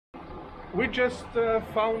we just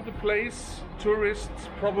found a place tourists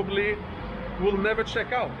probably will never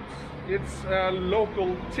check out. It's a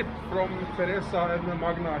local tip from Teresa and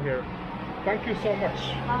Magna here. Thank you so much.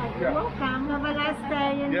 You're welcome. Have a nice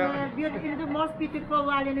day in, in the most beautiful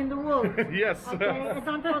island in the world. Yes. Okay,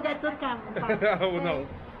 don't forget to come. Oh no,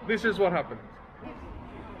 this is what happened.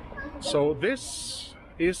 So this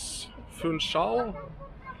is Funchal,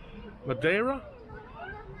 Madeira.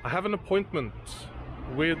 I have an appointment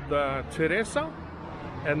with Teresa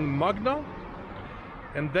and Magna,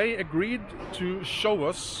 and they agreed to show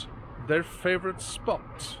us their favorite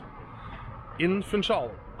spot in Funchal.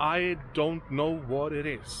 I don't know what it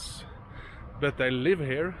is, but they live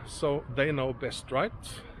here, so they know best, right?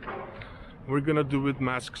 We're gonna do it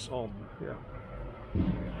masks on. Yeah,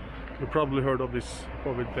 you probably heard of this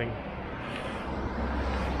COVID thing.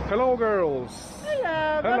 Hello, girls.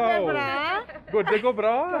 Hello. Hello. Good, det går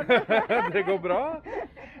bra. Det går bra.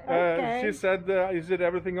 Okay. She said, is it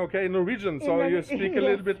everything okay in Norwegian? So you speak a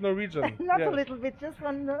little bit Norwegian. Not a little bit, just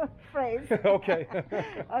one phrase. Okay.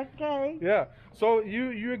 Okay. Yeah. So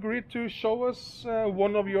you agreed to show us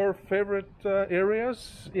one of your favorite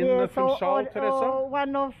areas in Funchal, Teresa?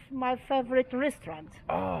 One of my favorite restaurants.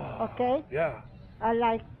 Ah. Okay. Yeah. I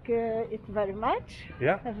like it very much.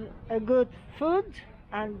 Yeah. Have a good food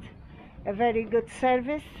and a very good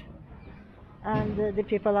service. And the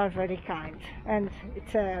people are very kind, and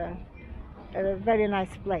it's a very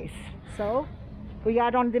nice place. So we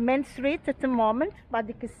are on the main street at the moment, but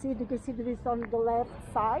you can see this on the left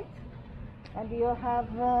side, and you have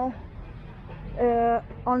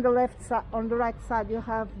on the right side you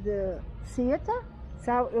have the theater.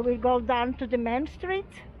 So we go down to the main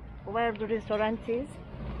street where the restaurant is,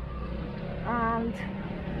 and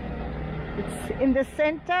it's in the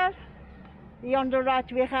center. On the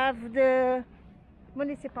right we have the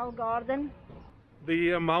municipal garden.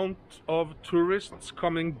 The amount of tourists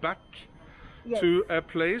coming back to a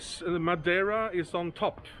place, Madeira is on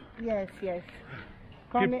top. Yes.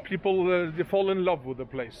 People they fall in love with the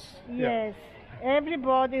place. Yes,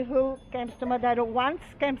 everybody who comes to Madeira once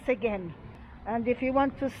comes again. And if you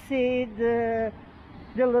want to see the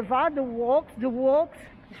Levada, the walks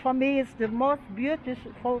for me is the most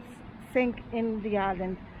beautiful thing in the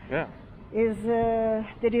island. Yeah. There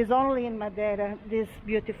is only in Madeira these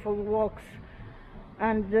beautiful walks,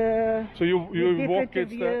 and so you walk.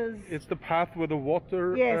 It's the path with the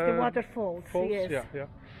water. Yes, the waterfalls. Yes. Yeah.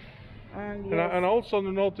 And I also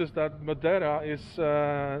noticed that Madeira is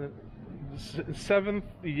 7th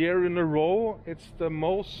year in a row. It's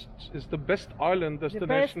the best island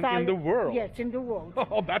destination in the world. Yes, in the world.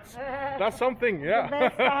 Oh, that's something. Yeah. The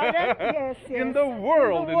best island. Yes. In the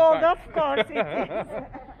world. In the world, of course, it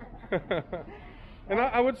is. And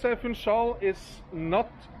I would say Funchal is not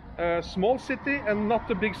a small city and not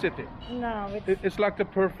a big city. No, it's like the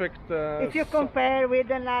perfect. If you compare with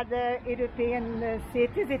another European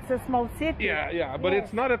cities, it's a small city. Yeah, but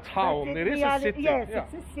it's not a town. It is a city. Yes,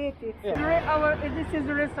 it's a city. This is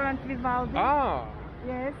the restaurant Vivaldi. Ah.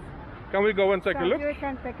 Yes. Can we go and take a look? You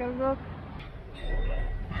can take a look.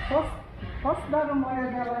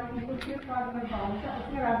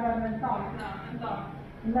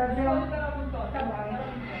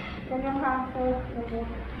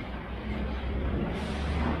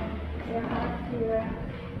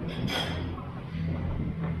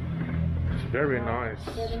 It's very nice.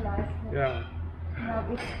 Very nice. Yeah. Now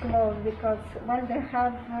it's closed because when they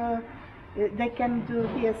have, they can do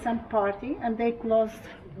here some party and they close.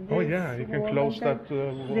 Oh yeah, you can close that.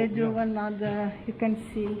 They do another. You can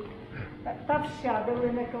see. Está fechado,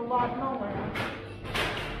 ali naquele lado não é?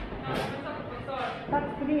 Está de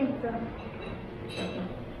frente.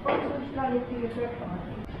 Posso mostrar aqui a fora.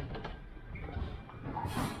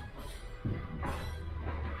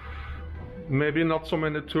 Maybe not so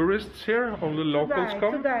many tourists here, only locals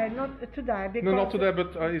come? Not today. Because no, not today,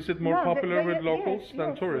 but is it more popular with locals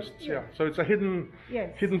than tourists? Yes. Yeah, so it's a hidden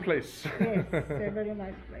place. Yes, it's a very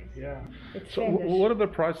nice place. Yeah. It's so what are the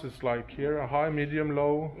prices like here? High, medium,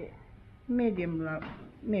 low? Medium, low.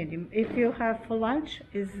 Medium. If you have for lunch,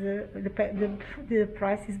 the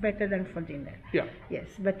price is better than for dinner. Yeah.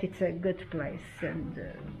 Yes, but it's a good place and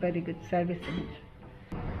very good service.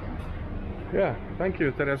 Yeah, thank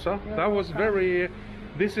you, Teresa. That was very.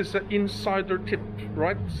 This is an insider tip,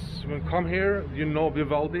 right? When you come here, you know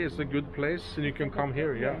Vivaldi is a good place, and you can come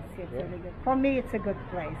here. Yeah. Yes, it's very good. For me, it's a good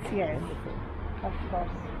place. Yes, of course.